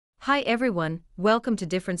Hi everyone, welcome to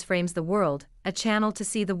Difference Frames the World, a channel to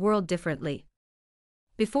see the world differently.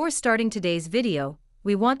 Before starting today's video,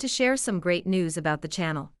 we want to share some great news about the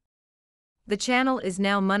channel. The channel is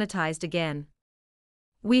now monetized again.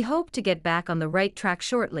 We hope to get back on the right track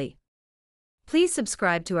shortly. Please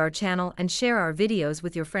subscribe to our channel and share our videos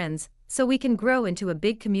with your friends, so we can grow into a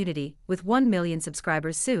big community with 1 million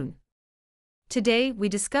subscribers soon. Today we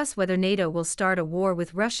discuss whether NATO will start a war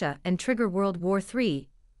with Russia and trigger World War III,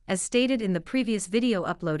 as stated in the previous video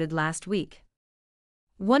uploaded last week.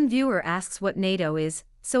 One viewer asks what NATO is,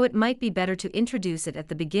 so it might be better to introduce it at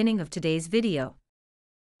the beginning of today's video.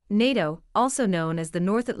 NATO, also known as the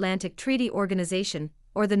North Atlantic Treaty Organization,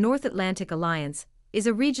 or the North Atlantic Alliance, is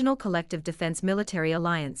a regional collective defense military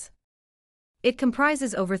alliance. It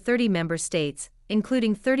comprises over 30 member states,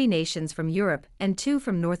 including 30 nations from Europe and 2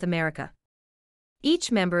 from North America.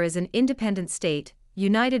 Each member is an independent state,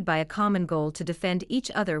 united by a common goal to defend each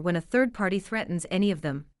other when a third party threatens any of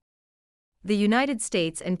them. The United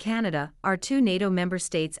States and Canada are 2 NATO member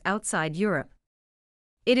states outside Europe.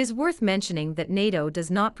 It is worth mentioning that NATO does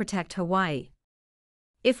not protect Hawaii.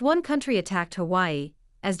 If one country attacked Hawaii,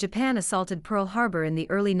 as Japan assaulted Pearl Harbor in the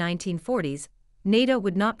early 1940s, NATO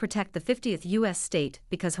would not protect the 50th U.S. state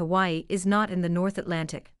because Hawaii is not in the North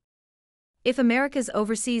Atlantic. If America's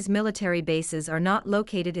overseas military bases are not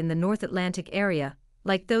located in the North Atlantic area,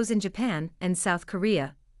 like those in Japan and South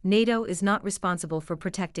Korea, NATO is not responsible for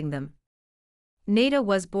protecting them. NATO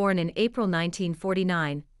was born in April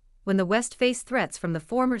 1949, when the West faced threats from the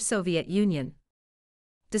former Soviet Union.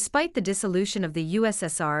 Despite the dissolution of the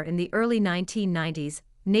USSR in the early 1990s,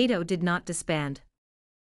 NATO did not disband.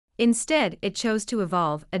 Instead, it chose to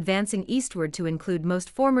evolve, advancing eastward to include most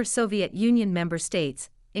former Soviet Union member states,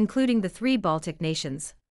 including the 3 Baltic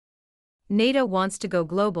nations. NATO wants to go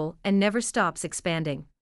global and never stops expanding.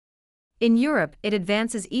 In Europe, it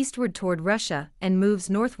advances eastward toward Russia and moves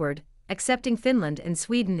northward, accepting Finland and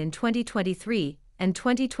Sweden in 2023 and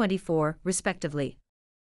 2024, respectively.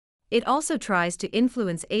 It also tries to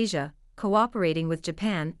influence Asia, cooperating with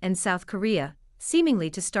Japan and South Korea, seemingly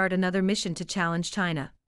to start another mission to challenge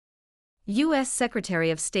China. U.S.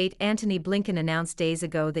 Secretary of State Antony Blinken announced days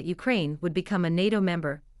ago that Ukraine would become a NATO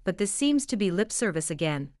member, but this seems to be lip service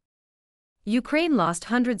again. Ukraine lost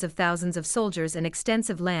hundreds of thousands of soldiers and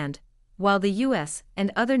extensive land, while the US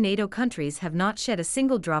and other NATO countries have not shed a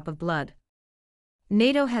single drop of blood.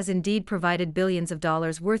 NATO has indeed provided billions of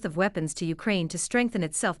dollars worth of weapons to Ukraine to strengthen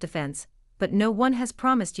its self-defense, but no one has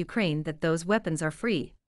promised Ukraine that those weapons are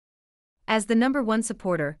free. As the #1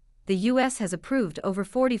 supporter, the US has approved over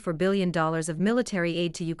 $44 billion of military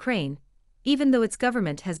aid to Ukraine, even though its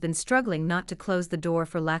government has been struggling not to close the door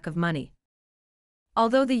for lack of money.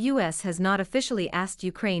 Although the US has not officially asked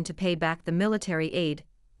Ukraine to pay back the military aid,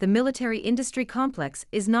 the military industry complex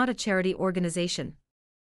is not a charity organization.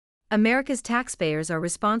 America's taxpayers are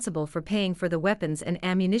responsible for paying for the weapons and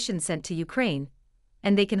ammunition sent to Ukraine,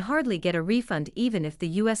 and they can hardly get a refund even if the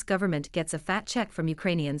US government gets a fat check from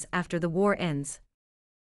Ukrainians after the war ends.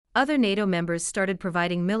 Other NATO members started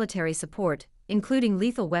providing military support, including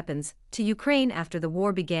lethal weapons, to Ukraine after the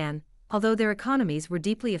war began, although their economies were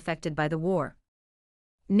deeply affected by the war.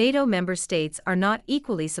 NATO member states are not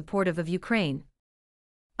equally supportive of Ukraine.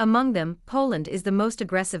 Among them, Poland is the most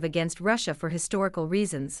aggressive against Russia for historical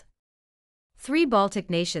reasons. 3 Baltic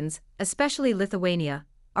nations, especially Lithuania,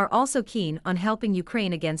 are also keen on helping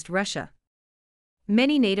Ukraine against Russia.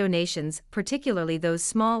 Many NATO nations, particularly those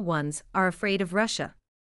small ones, are afraid of Russia.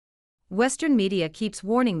 Western media keeps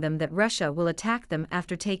warning them that Russia will attack them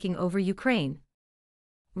after taking over Ukraine.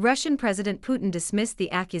 Russian President Putin dismissed the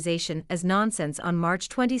accusation as nonsense on March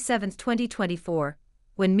 27, 2024,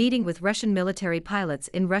 when meeting with Russian military pilots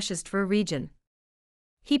in Russia's Tver region.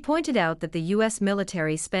 He pointed out that the U.S.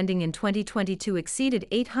 military spending in 2022 exceeded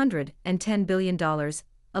 $810 billion,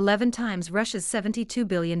 11 times Russia's $72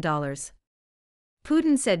 billion.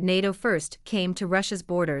 Putin said NATO first came to Russia's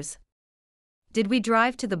borders. Did we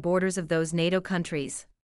drive to the borders of those NATO countries?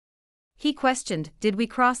 He questioned, did we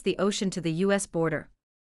cross the ocean to the U.S. border?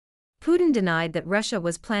 Putin denied that Russia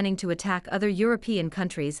was planning to attack other European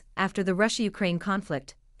countries after the Russia-Ukraine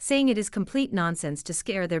conflict, saying it is complete nonsense to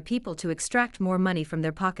scare their people to extract more money from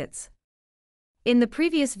their pockets. In the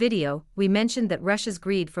previous video, we mentioned that Russia's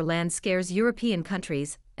greed for land scares European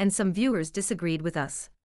countries, and some viewers disagreed with us.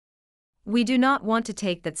 We do not want to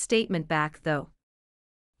take that statement back, though.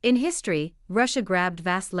 In history, Russia grabbed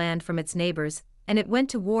vast land from its neighbors, and it went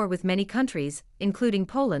to war with many countries, including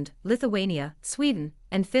Poland, Lithuania, Sweden,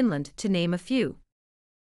 and Finland, to name a few.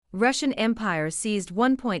 Russian Empire seized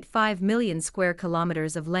 1.5 million square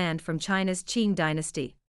kilometers of land from China's Qing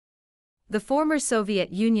dynasty. The former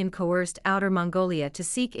Soviet Union coerced Outer Mongolia to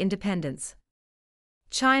seek independence.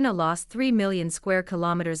 China lost 3 million square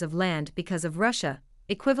kilometers of land because of Russia,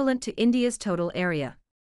 equivalent to India's total area.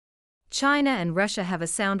 China and Russia have a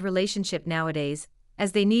sound relationship nowadays,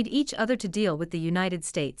 as they need each other to deal with the United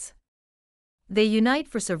States. They unite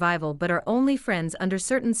for survival but are only friends under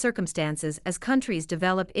certain circumstances as countries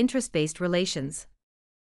develop interest-based relations.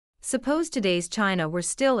 Suppose today's China were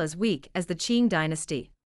still as weak as the Qing dynasty.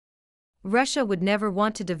 Russia would never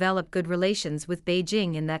want to develop good relations with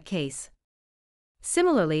Beijing in that case.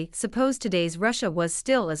 Similarly, suppose today's Russia was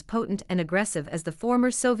still as potent and aggressive as the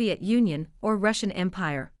former Soviet Union or Russian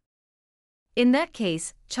Empire. In that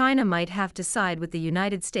case, China might have to side with the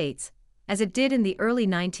United States, as it did in the early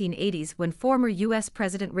 1980s when former US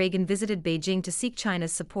President Reagan visited Beijing to seek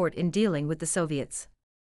China's support in dealing with the Soviets.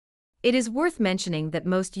 It is worth mentioning that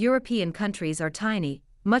most European countries are tiny,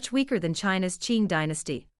 much weaker than China's Qing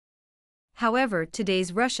dynasty. However,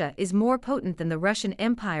 today's Russia is more potent than the Russian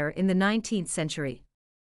Empire in the 19th century.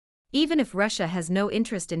 Even if Russia has no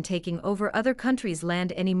interest in taking over other countries'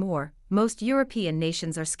 land anymore, most European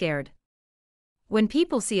nations are scared. When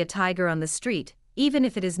people see a tiger on the street, even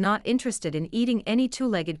if it is not interested in eating any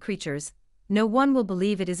two-legged creatures, no one will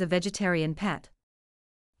believe it is a vegetarian pet.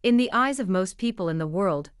 In the eyes of most people in the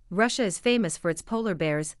world, Russia is famous for its polar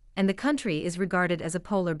bears, and the country is regarded as a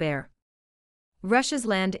polar bear. Russia's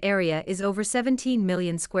land area is over 17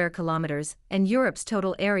 million square kilometers, and Europe's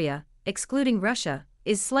total area, excluding Russia,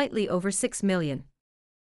 is slightly over 6 million.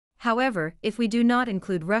 However, if we do not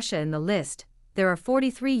include Russia in the list, there are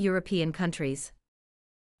 43 European countries.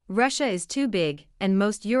 Russia is too big, and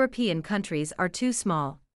most European countries are too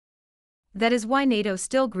small. That is why NATO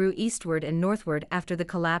still grew eastward and northward after the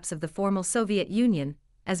collapse of the former Soviet Union,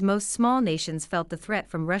 as most small nations felt the threat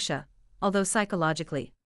from Russia, although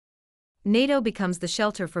psychologically. NATO becomes the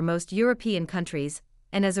shelter for most European countries,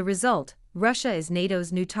 and as a result, Russia is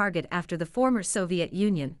NATO's new target after the former Soviet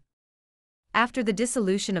Union. After the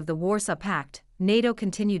dissolution of the Warsaw Pact, NATO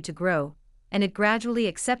continued to grow, and it gradually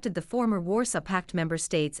accepted the former Warsaw Pact member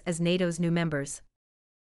states as NATO's new members.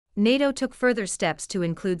 NATO took further steps to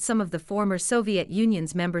include some of the former Soviet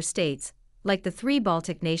Union's member states, like the 3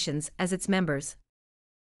 Baltic nations, as its members.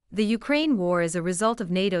 The Ukraine war is a result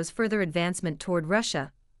of NATO's further advancement toward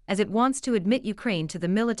Russia, as it wants to admit Ukraine to the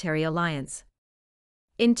military alliance.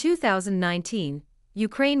 In 2019,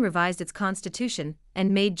 Ukraine revised its constitution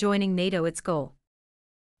and made joining NATO its goal.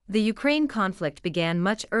 The Ukraine conflict began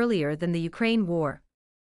much earlier than the Ukraine war.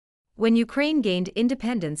 When Ukraine gained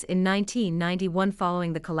independence in 1991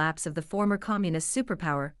 following the collapse of the former communist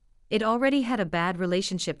superpower, it already had a bad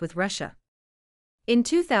relationship with Russia. In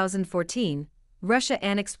 2014, Russia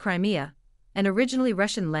annexed Crimea, an originally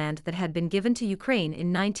Russian land that had been given to Ukraine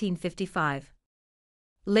in 1955.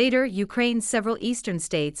 Later, Ukraine's several eastern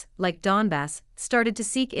states, like Donbass, started to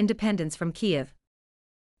seek independence from Kiev.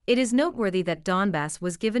 It is noteworthy that Donbass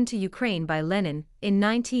was given to Ukraine by Lenin in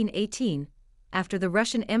 1918, after the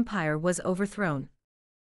Russian Empire was overthrown.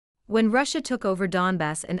 When Russia took over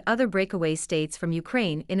Donbass and other breakaway states from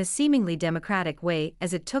Ukraine in a seemingly democratic way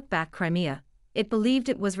as it took back Crimea, it believed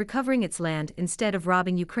it was recovering its land instead of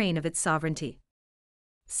robbing Ukraine of its sovereignty.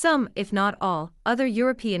 Some, if not all, other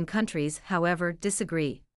European countries, however,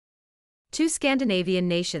 disagree. 2 Scandinavian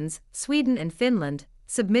nations, Sweden and Finland,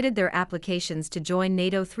 submitted their applications to join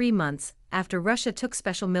NATO 3 months after Russia took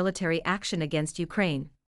special military action against Ukraine.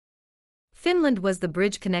 Finland was the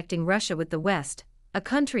bridge connecting Russia with the West, a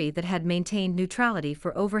country that had maintained neutrality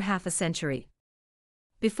for over half a century.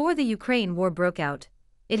 Before the Ukraine war broke out,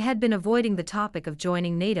 it had been avoiding the topic of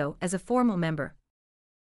joining NATO as a formal member.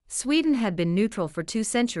 Sweden had been neutral for 2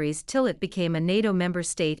 centuries till it became a NATO member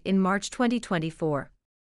state in March 2024.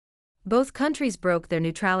 Both countries broke their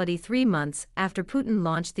neutrality 3 months after Putin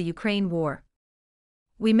launched the Ukraine war.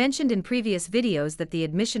 We mentioned in previous videos that the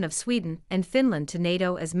admission of Sweden and Finland to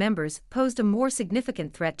NATO as members posed a more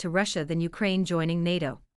significant threat to Russia than Ukraine joining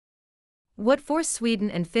NATO. What forced Sweden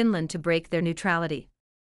and Finland to break their neutrality?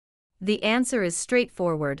 The answer is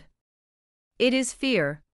straightforward. It is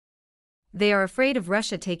fear. They are afraid of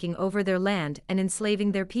Russia taking over their land and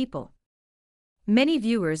enslaving their people. Many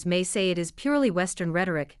viewers may say it is purely Western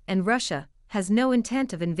rhetoric and Russia has no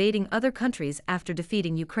intent of invading other countries after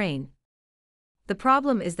defeating Ukraine. The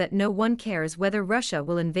problem is that no one cares whether Russia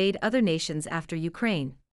will invade other nations after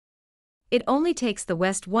Ukraine. It only takes the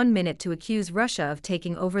West 1 minute to accuse Russia of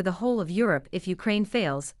taking over the whole of Europe if Ukraine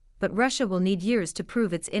fails, but Russia will need years to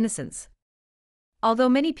prove its innocence. Although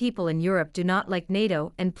many people in Europe do not like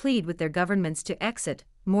NATO and plead with their governments to exit,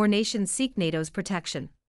 more nations seek NATO's protection.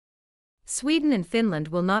 Sweden and Finland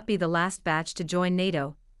will not be the last batch to join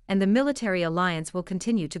NATO, and the military alliance will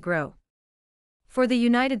continue to grow. For the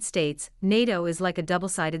United States, NATO is like a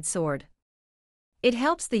double-sided sword. It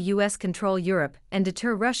helps the US control Europe and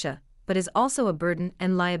deter Russia, but is also a burden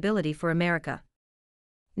and liability for America.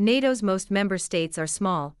 NATO's most member states are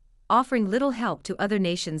small, offering little help to other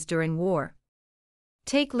nations during war.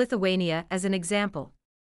 Take Lithuania as an example.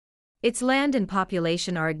 Its land and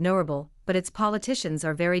population are ignorable, but its politicians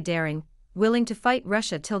are very daring, willing to fight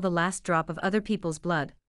Russia till the last drop of other people's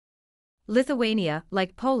blood. Lithuania,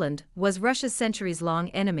 like Poland, was Russia's centuries-long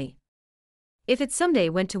enemy. If it someday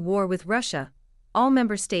went to war with Russia, all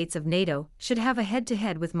member states of NATO should have a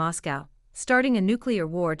head-to-head with Moscow, starting a nuclear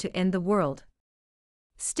war to end the world.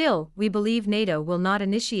 Still, we believe NATO will not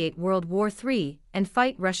initiate World War III and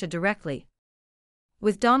fight Russia directly.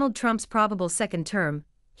 With Donald Trump's probable second term,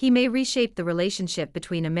 he may reshape the relationship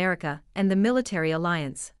between America and the military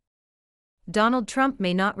alliance. Donald Trump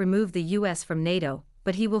may not remove the US from NATO,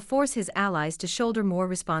 but he will force his allies to shoulder more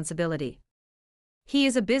responsibility. He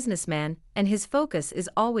is a businessman, and his focus is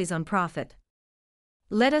always on profit.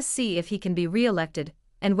 Let us see if he can be re-elected,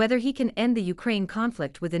 and whether he can end the Ukraine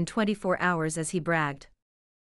conflict within 24 hours as he bragged.